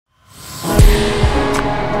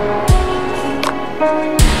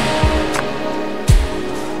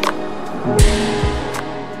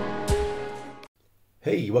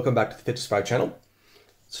Hey, welcome back to the Fitness 5 channel.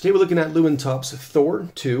 So today we're looking at Lumintop's Thor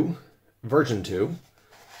II, version 2.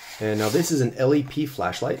 And now this is an LEP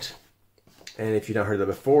flashlight. And if you've not heard of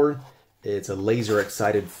that before, it's a laser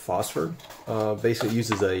excited phosphor. Basically it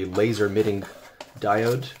uses a laser emitting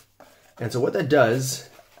diode. And so what that does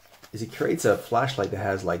is it creates a flashlight that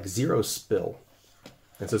has like zero spill.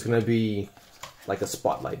 And so it's going to be like a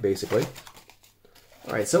spotlight basically.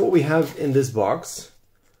 Alright, so what we have in this box,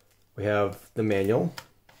 we have the manual,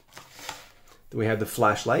 then we have the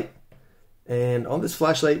flashlight, and on this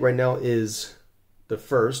flashlight right now is the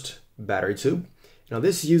first battery tube. Now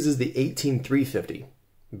this uses the 18350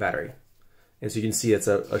 battery, and so you can see it's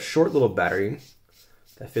a short little battery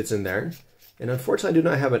that fits in there, and unfortunately I do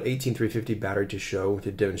not have an 18350 battery to show,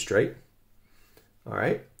 to demonstrate.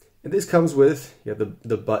 Alright, and this comes with, you have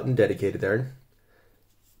the button dedicated there,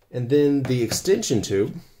 and then the extension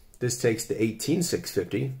tube. This takes the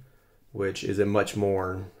 18650, which is a much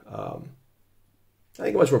more, I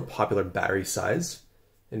think a much more popular battery size.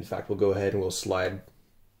 In fact, we'll go ahead and we'll slide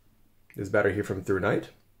this battery here from ThruNite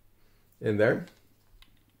in there.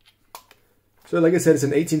 So like I said, it's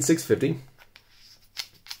an 18650.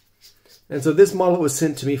 And so this model was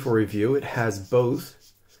sent to me for review. It has both.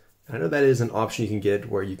 I know that is an option you can get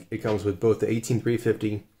where it comes with both the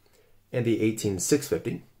 18350 and the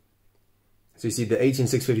 18650. So you see the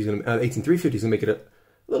 18350 is going to make it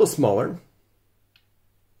a little smaller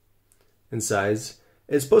in size.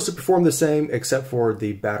 It's supposed to perform the same except for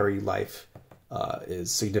the battery life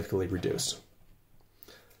is significantly reduced.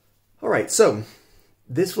 Alright, so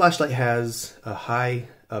this flashlight has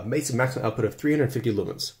a basic maximum output of 350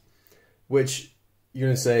 lumens, which you're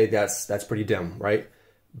going to say that's pretty dim, right?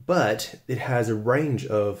 But it has a range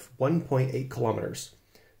of 1.8 kilometers.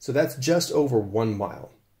 So that's just over 1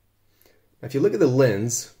 mile. Now, if you look at the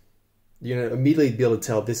lens, you're going to immediately be able to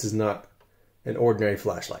tell this is not an ordinary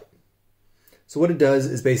flashlight. So what it does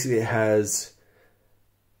is basically it has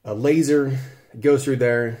a laser, it goes through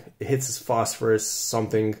there, it hits this phosphorus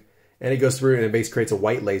something, and it goes through and it basically creates a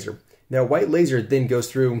white laser. Now, white laser then goes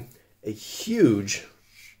through a huge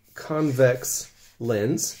convex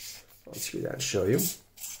lens. I'll screw that and show you.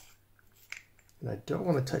 And I don't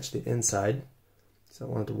want to touch the inside, so I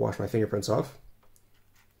wanted to wash my fingerprints off.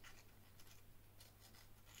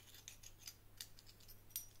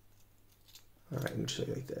 Alright, let me show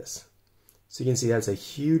you like this. So you can see that's a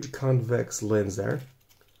huge convex lens there.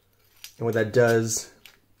 And what that does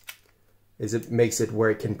is it makes it where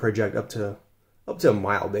it can project up to a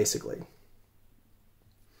mile basically.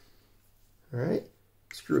 Alright,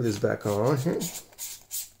 screw this back on here.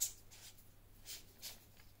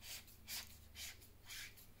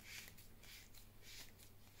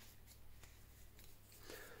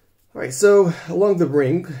 Alright, so along the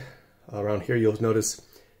ring, around here you'll notice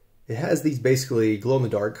it has these basically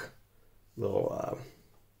glow-in-the-dark little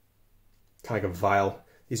kind of like a vial.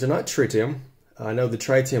 These are not tritium. I know the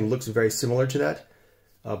tritium looks very similar to that,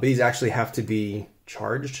 but these actually have to be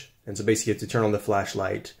charged. And so basically you have to turn on the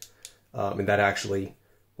flashlight, and that actually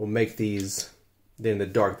will make these, then in the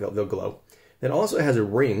dark, they'll glow. Then also it has a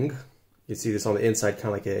ring. You can see this on the inside,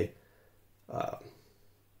 kind of like a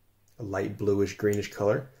light bluish, greenish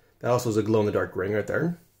color. That also is a glow-in-the-dark ring right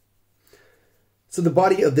there. So the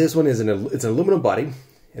body of this one is it's an aluminum body.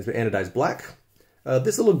 It's been anodized black.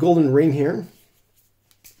 This little golden ring here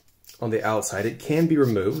on the outside, it can be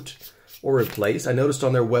removed or replaced. I noticed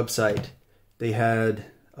on their website they had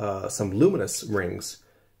some luminous rings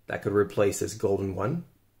that could replace this golden one.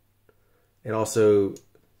 And also,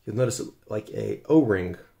 you'll notice like a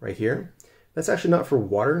O-ring right here. That's actually not for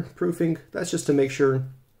waterproofing. That's just to make sure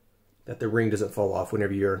that the ring doesn't fall off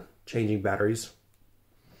whenever you're changing batteries.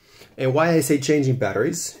 And why I say changing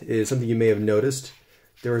batteries is something you may have noticed.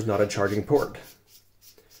 There is not a charging port.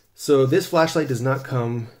 So this flashlight does not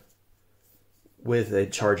come with a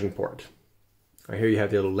charging port. Right here you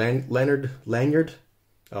have the little lanyard,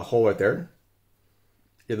 a hole right there.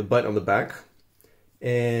 You have the button on the back.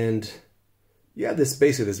 And you have this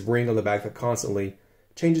basically this ring on the back that constantly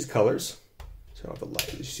changes colors. Turn off the light,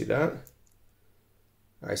 did you see that?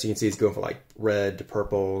 Alright, so you can see it's going from like red to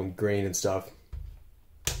purple and green and stuff.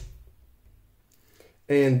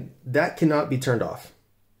 And that cannot be turned off.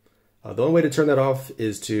 The only way to turn that off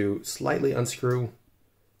is to slightly unscrew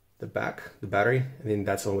the battery, and then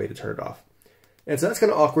that's the only way to turn it off. And so that's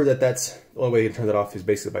kind of awkward that that's the only way you can turn that off is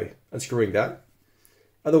basically by unscrewing that.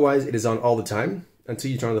 Otherwise, it is on all the time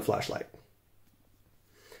until you turn on the flashlight.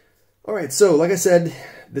 Alright, so like I said,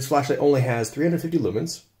 this flashlight only has 350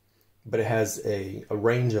 lumens, but it has a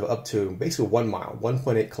range of up to basically 1 mile,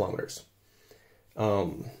 1.8 kilometers.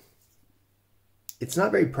 It's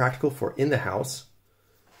not very practical for in the house.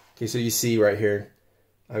 Okay, so you see right here,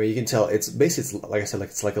 I mean, you can tell it's basically, like I said,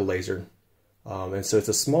 it's like a laser. And so it's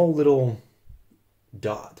a small little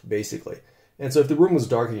dot, basically. And so if the room was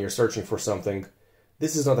dark and you're searching for something,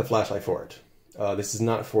 this is not the flashlight for it. This is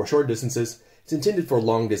not for short distances. It's intended for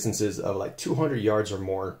long distances of like 200 yards or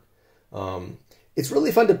more. It's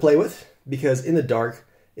really fun to play with because in the dark,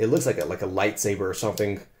 it looks like a lightsaber or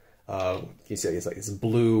something. You see, it's like this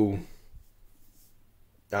blue,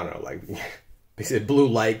 I don't know, like basically blue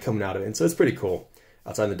light coming out of it. And so it's pretty cool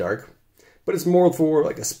outside in the dark. But it's more for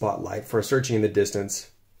like a spotlight for searching in the distance.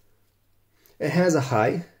 It has a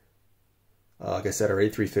high, like I said already,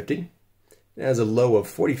 350. It has a low of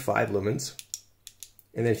 45 lumens.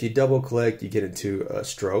 And then if you double click, you get into a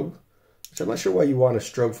strobe, which I'm not sure why you want a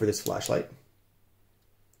strobe for this flashlight.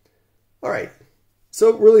 All right,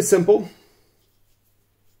 so really simple.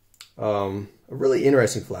 A really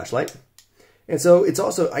interesting flashlight. And so it's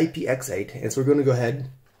also IPX8, and so we're going to go ahead,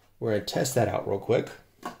 we're going to test that out real quick.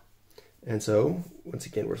 And so, once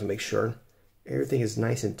again, we're going to make sure everything is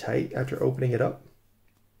nice and tight after opening it up.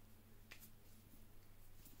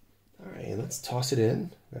 All right, let's toss it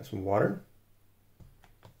in. Got some water.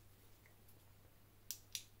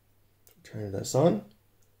 Turn this on.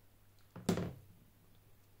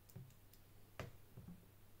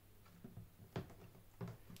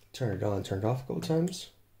 Turn it on and turn it off a couple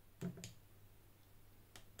times.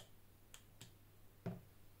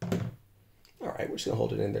 All right, we're just gonna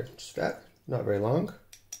hold it in there. Just that, not very long.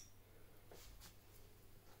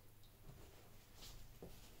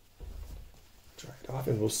 Dry it off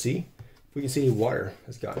and we'll see if we can see any water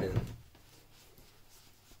has gotten in.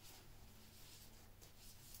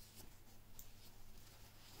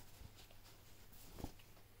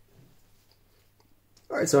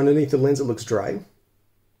 All right, so underneath the lens it looks dry.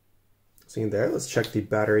 See in there, let's check the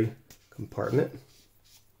battery compartment.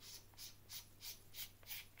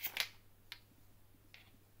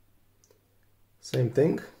 Same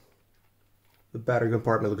thing. The battery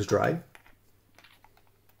compartment looks dry.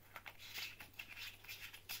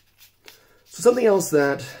 So something else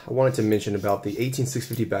that I wanted to mention about the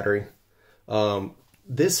 18650 battery.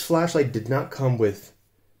 This flashlight did not come with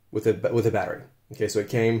a battery. Okay, so it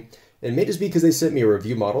came, and it may just be because they sent me a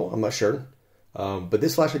review model, I'm not sure. But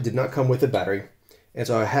this flashlight did not come with a battery, and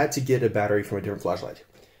so I had to get a battery from a different flashlight.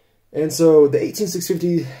 And so the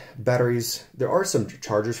 18650 batteries, there are some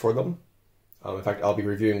chargers for them. In fact, I'll be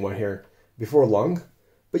reviewing one here before long.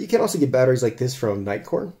 But you can also get batteries like this from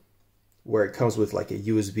Nightcore, where it comes with like a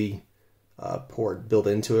USB port built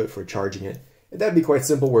into it for charging it. And that'd be quite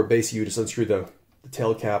simple, where basically you just unscrew the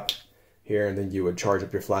tail cap here, and then you would charge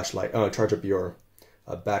up your flashlight, charge up your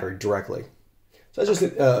battery directly. So that's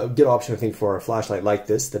just a good option, I think, for a flashlight like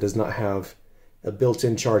this that does not have a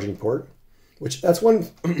built-in charging port. Which that's one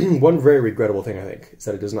very regrettable thing, I think, is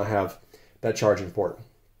that it does not have that charging port.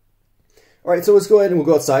 All right, so let's go ahead and we'll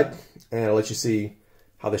go outside, and I'll let you see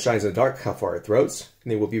how this shines in the dark, how far it throws,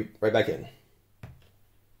 and then we'll be right back in.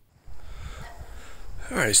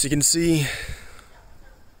 All right, so you can see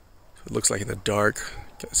what it looks like in the dark.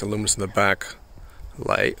 Got some luminous in the back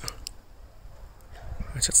light.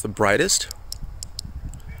 Right, so that's the brightest.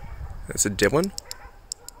 That's a dim one.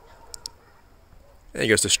 And it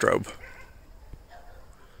goes to strobe.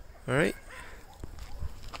 All right.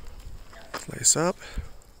 Place up.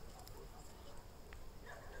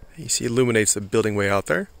 You see it illuminates the building way out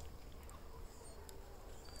there.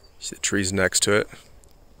 You see the trees next to it.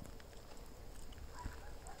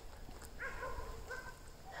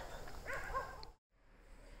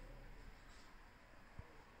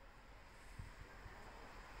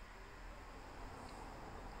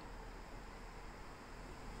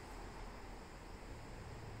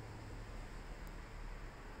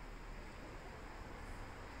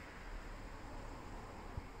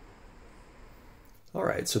 All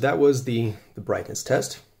right, so that was the brightness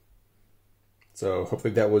test. So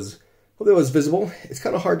hopefully that was visible. It's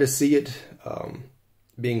kind of hard to see it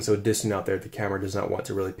being so distant out there. The camera does not want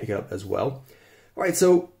to really pick it up as well. All right,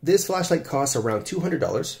 so this flashlight costs around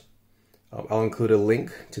 $200. I'll include a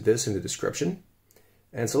link to this in the description.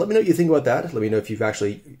 And so let me know what you think about that. Let me know if you've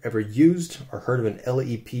actually ever used or heard of an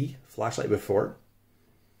LEP flashlight before.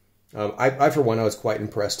 I for one, I was quite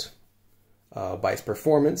impressed by its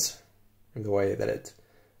performance and the way that it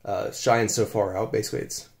shines so far out. Basically,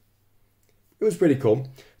 it was pretty cool.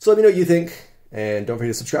 So let me know what you think, and don't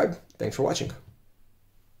forget to subscribe. Thanks for watching.